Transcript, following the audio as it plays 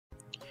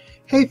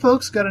Hey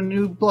folks, got a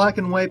new black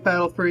and white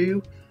battle for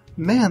you.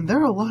 Man, there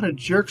are a lot of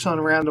jerks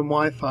on random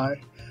Wi-Fi.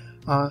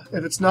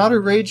 If it's not a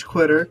rage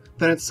quitter,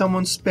 then it's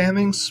someone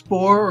spamming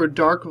Spore or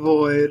Dark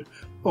Void,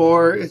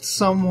 or it's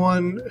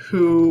someone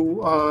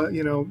who,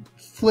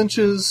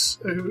 flinches,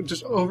 who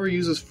just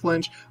overuses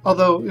flinch.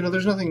 Although,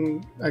 there's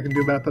nothing I can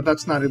do about that.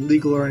 That's not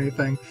illegal or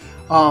anything.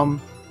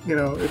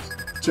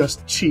 It's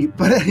just cheap.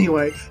 But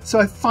anyway, so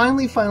I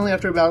finally,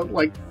 after about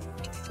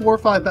 4 or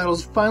 5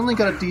 battles, finally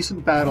got a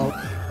decent battle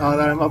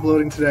that I'm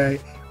uploading today.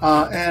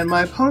 And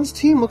my opponent's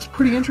team looks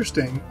pretty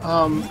interesting.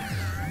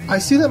 I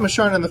see that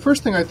Musharna, and the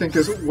first thing I think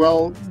is,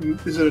 well,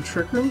 is it a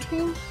Trick Room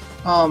team?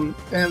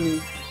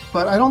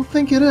 But I don't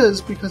think it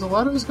is, because a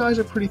lot of his guys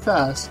are pretty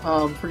fast.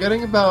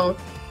 Forgetting about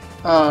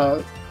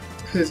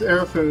his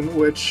Arafune,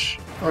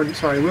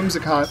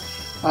 Whimsicott,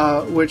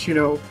 which,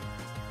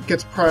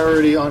 gets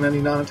priority on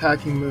any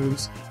non-attacking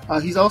moves.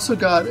 He's also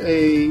got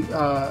a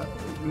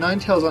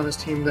Ninetales on his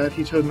team that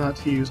he chose not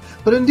to use.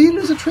 But indeed, it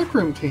is a Trick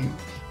Room team.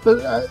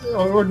 But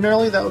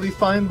ordinarily, that would be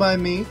fine by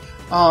me,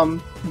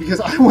 because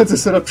I want to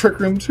set up Trick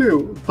Room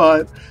too.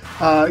 But,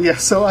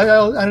 so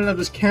I ended up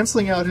just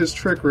canceling out his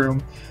Trick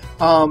Room.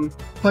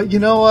 But you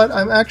know what?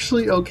 I'm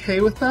actually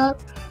okay with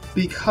that,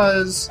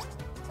 because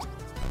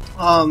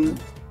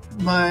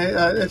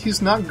if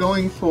he's not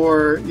going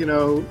for,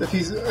 if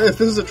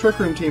this is a Trick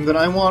Room team, then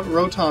I want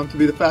Rotom to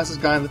be the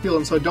fastest guy in the field,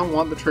 and so I don't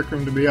want the Trick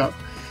Room to be up.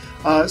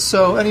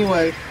 So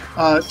anyway,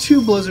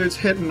 2 Blizzards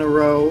hit in a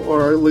row,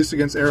 or at least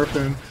against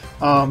Arafune,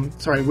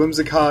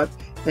 Whimsicott,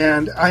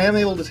 and I am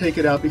able to take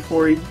it out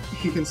before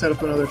he can set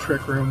up another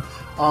Trick Room.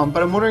 But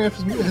I'm wondering if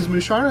his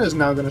Musharna is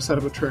now going to set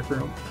up a Trick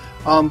Room.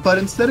 But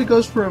instead it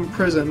goes for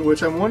Imprison,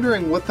 which I'm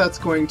wondering what that's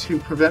going to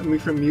prevent me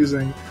from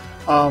using.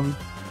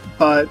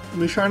 But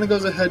Musharna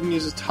goes ahead and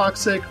uses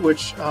Toxic,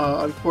 which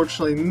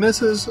unfortunately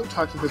misses.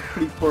 Toxic has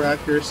pretty poor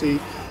accuracy.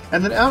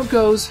 And then out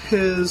goes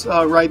his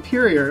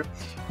Rhyperior,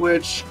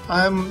 which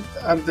I'm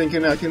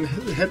thinking I can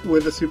hit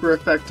with a super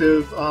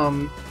effective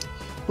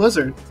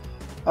Blizzard.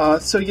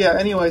 So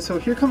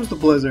here comes the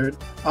Blizzard,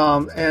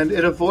 and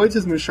it avoids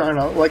his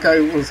Musharna, like I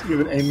was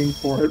even aiming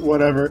for it,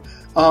 whatever.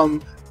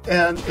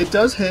 And it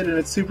does hit, and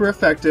it's super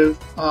effective,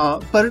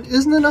 but it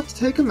isn't enough to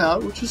take him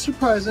out, which is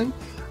surprising,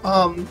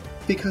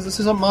 because this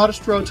is a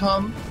modest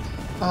Rotom,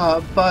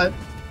 but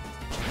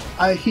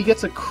he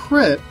gets a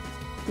crit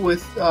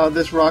with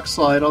this Rock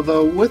Slide,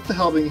 although with the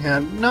Helping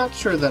Hand, not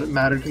sure that it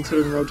mattered,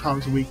 considering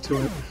Rotom's weak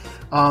to it.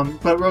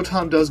 But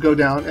Rotom does go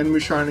down, and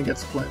Musharna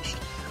gets flinched.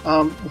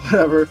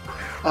 Whatever.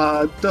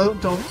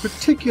 Don't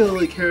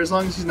particularly care as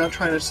long as he's not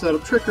trying to set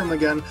up Trick Room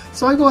again.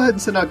 So I go ahead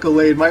and send out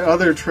Gallade, my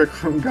other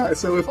Trick Room guy.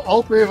 So if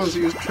all 3 of us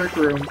use Trick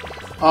Room,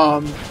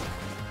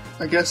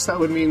 I guess that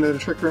would mean that a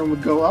Trick Room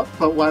would go up,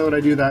 but why would I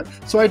do that?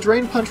 So I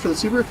Drain Punch for the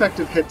super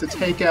effective hit to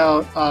take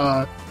out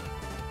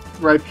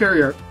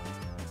Rhyperior.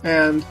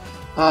 And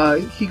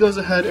he goes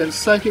ahead and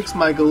Psychics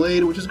my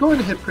Gallade, which is going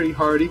to hit pretty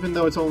hard, even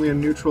though it's only a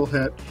neutral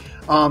hit.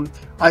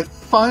 I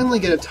finally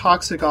get a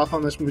Toxic off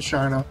on this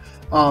Musharna.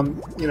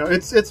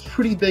 It's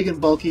pretty big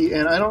and bulky,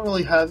 and I don't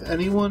really have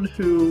anyone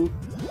who...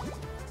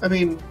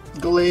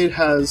 Gallade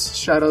has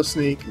Shadow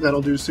Sneak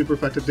that'll do super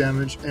effective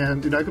damage,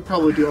 and I could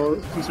probably deal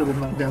a considerable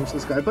amount of damage to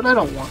this guy, but I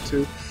don't want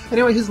to.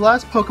 Anyway, his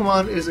last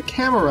Pokemon is a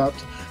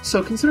Camerupt,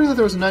 so considering that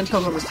there was a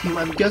Ninetales on this team,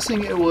 I'm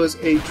guessing it was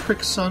a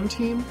Trick Sun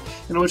team,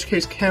 in which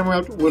case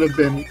Camerupt would have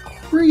been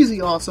crazy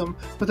awesome,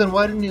 but then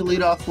why didn't he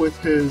lead off with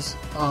his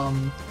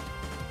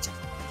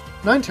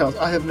Ninetales?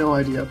 I have no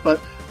idea, but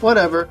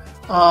whatever.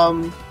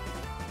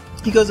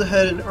 He goes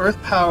ahead and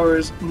Earth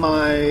Powers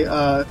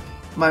my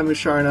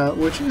Musharna,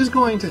 which is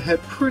going to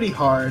hit pretty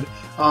hard.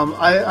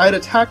 I'd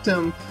attacked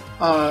him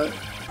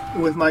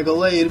with my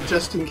Gallade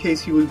just in case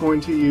he was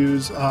going to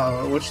use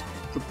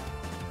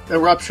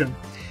Eruption.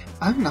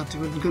 I'm not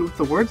doing good with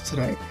the words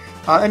today.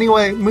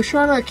 Anyway,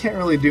 Musharna can't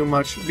really do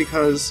much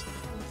because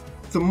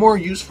the more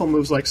useful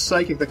moves like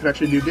Psychic that could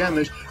actually do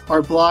damage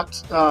are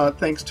blocked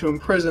thanks to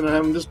Imprison, and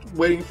I'm just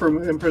waiting for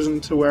Imprison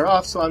to wear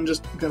off, so I'm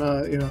just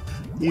gonna,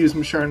 use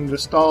Musharna to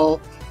stall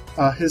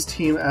his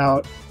team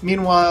out.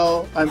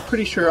 Meanwhile, I'm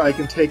pretty sure I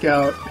can take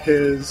out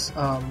his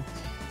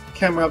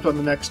Camerupt on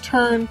the next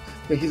turn.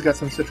 Yeah, he's got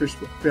some Citrus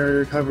Berry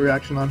recovery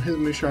action on his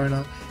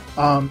Musharna.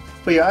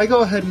 But yeah, I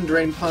go ahead and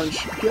Drain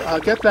Punch,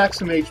 get back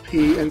some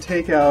HP, and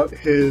take out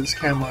his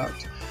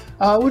Camerupt,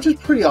 which is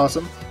pretty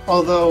awesome.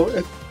 Although,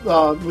 if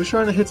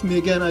Musharna hits me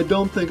again, I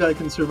don't think I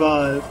can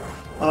survive,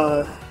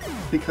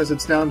 because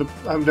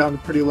I'm down to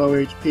pretty low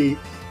HP.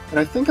 And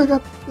I think I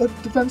got a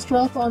defense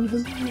drop on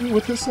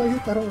with his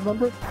Psychic, I don't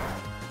remember.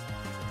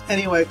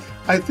 Anyway,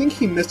 I think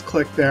he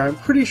misclicked there. I'm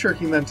pretty sure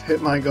he meant to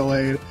hit my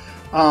Gallade.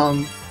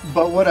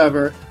 But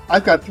whatever.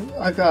 I've got 3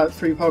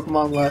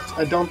 Pokemon left.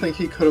 I don't think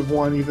he could have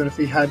won even if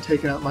he had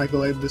taken out my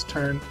Gallade this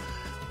turn.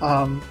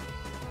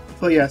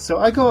 But yeah, so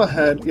I go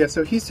ahead. Yeah,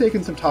 so he's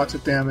taking some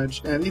toxic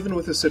damage, and even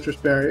with his Citrus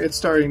Berry, it's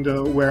starting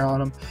to wear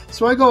on him.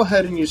 So I go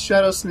ahead and use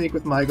Shadow Sneak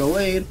with my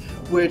Gallade,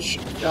 which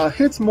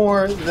hits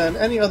more than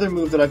any other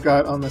move that I've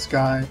got on this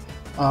guy.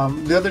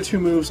 The other 2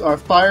 moves are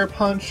Fire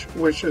Punch,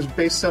 which is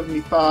base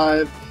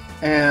 75,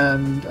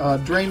 and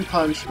Drain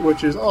Punch,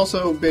 which is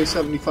also base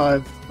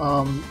 75,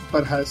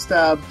 but has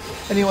Stab.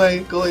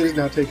 Anyway, Gallade is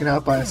now taken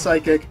out by a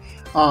Psychic,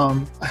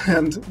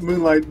 and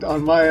Moonlight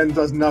on my end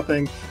does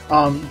nothing,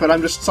 but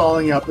I'm just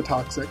stalling out the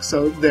Toxic.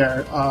 So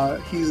there,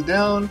 he's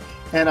down,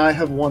 and I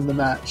have won the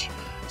match.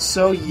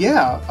 So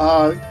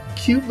yeah,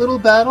 cute little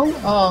battle,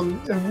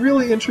 and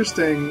really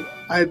interesting.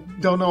 I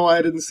don't know why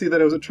I didn't see that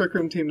it was a Trick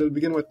Room team to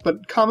begin with,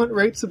 but comment,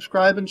 rate,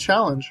 subscribe, and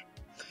challenge.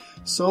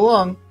 So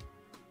long.